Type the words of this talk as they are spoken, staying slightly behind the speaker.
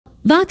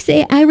VOX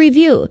AI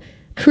Review.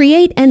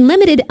 Create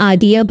unlimited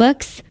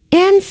audiobooks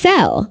and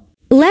sell.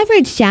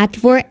 Leverage chat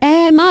for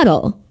AI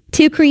model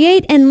to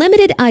create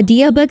unlimited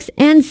audiobooks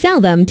and sell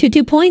them to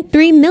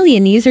 2.3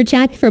 million user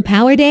chat for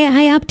powered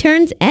AI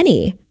upturns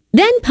any.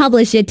 Then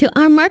publish it to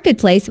our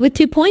marketplace with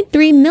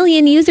 2.3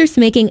 million users,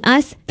 making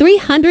us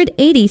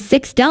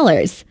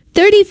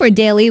 $386.30 for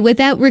daily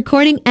without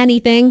recording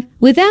anything,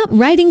 without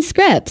writing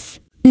scripts.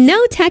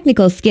 No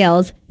technical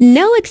skills,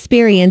 no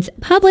experience.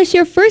 Publish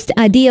your first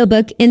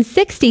audiobook in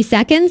 60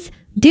 seconds,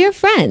 dear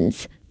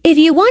friends. If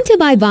you want to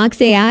buy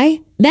VOX AI,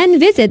 then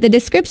visit the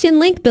description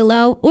link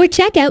below or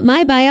check out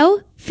my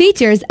bio.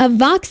 Features of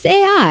VOX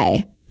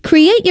AI.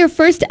 Create your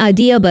first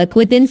audiobook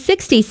within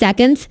 60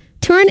 seconds.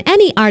 Turn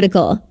any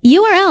article,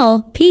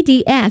 URL,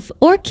 PDF,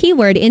 or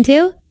keyword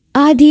into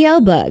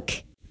audiobook.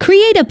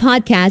 Create a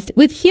podcast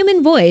with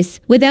human voice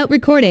without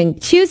recording.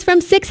 Choose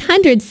from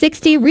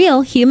 660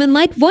 real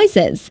human-like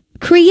voices.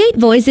 Create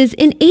voices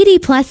in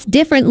 80+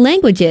 different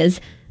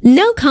languages.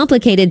 No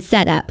complicated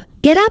setup.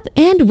 Get up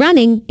and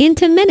running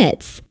into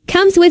minutes.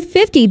 Comes with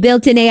 50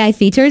 built-in AI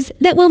features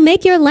that will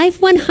make your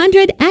life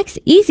 100x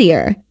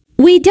easier.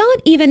 We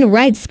don't even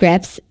write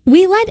scripts.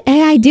 We let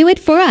AI do it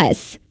for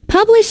us.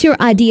 Publish your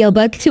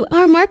audiobook to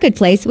our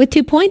marketplace with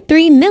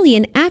 2.3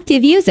 million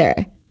active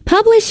users.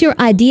 Publish your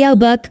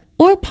audiobook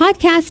or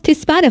podcast to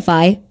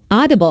Spotify,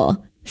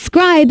 Audible.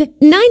 Scribe,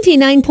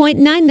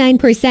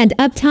 99.99%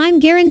 uptime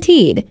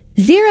guaranteed.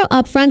 Zero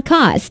upfront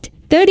cost.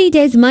 30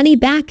 days money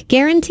back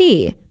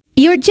guarantee.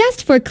 You're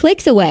just 4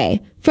 clicks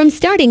away from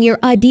starting your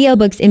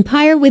audiobooks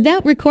empire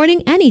without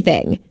recording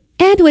anything.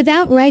 And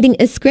without writing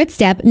a script.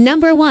 Step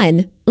number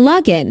 1.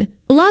 Login.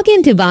 Log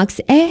into VOX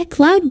AI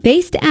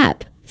cloud-based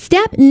app.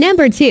 Step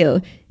number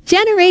 2.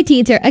 Generate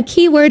either a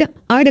keyword,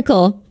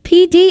 article,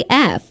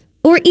 PDF,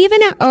 or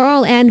even an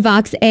oral, and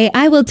VOX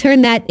AI will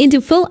turn that into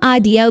full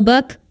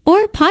audiobook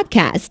or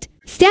podcast.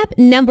 Step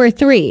number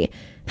 3.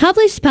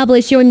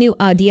 Publish your new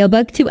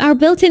audiobook to our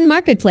built-in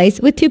marketplace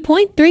with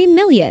 2.3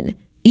 million.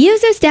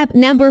 User. Step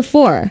number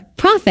 4.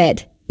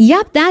 Profit.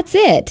 Yup, that's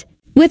it.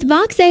 With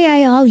VOX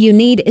AI, all you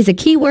need is a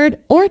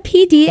keyword or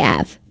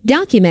PDF,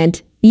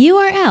 document,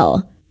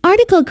 URL,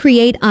 article.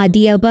 Create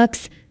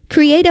audiobooks.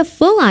 Create a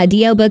full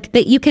audiobook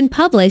that you can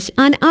publish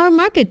on our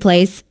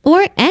marketplace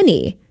or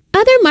any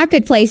other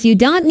marketplace. You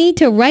don't need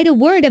to write a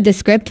word of the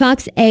script.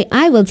 VOX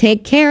AI will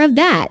take care of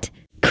that.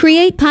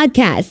 Create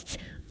podcasts.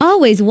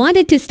 Always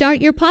wanted to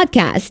start your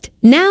podcast?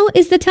 Now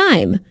is the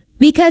time.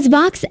 Because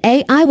VOX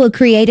AI will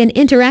create an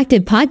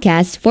interactive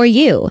podcast for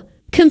you,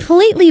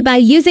 completely by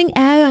using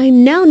AI.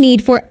 No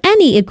need for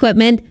any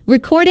equipment,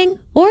 recording,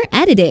 or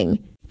editing.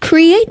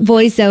 Create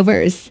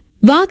voiceovers.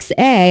 VOX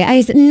AI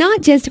is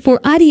not just for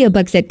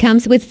audiobooks. It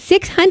comes with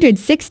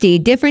 660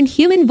 different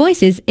human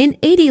voices in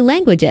 80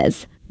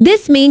 languages.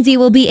 This means you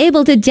will be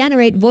able to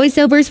generate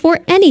voiceovers for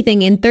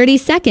anything in 30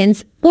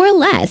 seconds or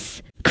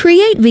less.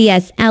 Create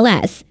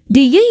VSLS.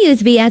 Do you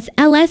use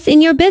VSLS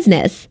in your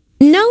business?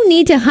 No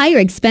need to hire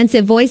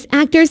expensive voice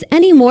actors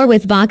anymore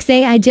with VOX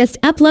AI.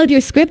 Just upload your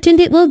script and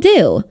it will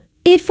do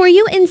it for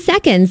you in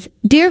seconds,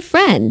 dear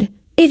friend.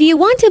 If you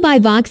want to buy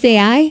VOX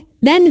AI,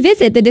 then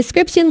visit the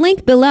description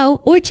link below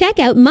or check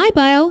out my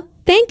bio.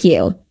 Thank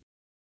you.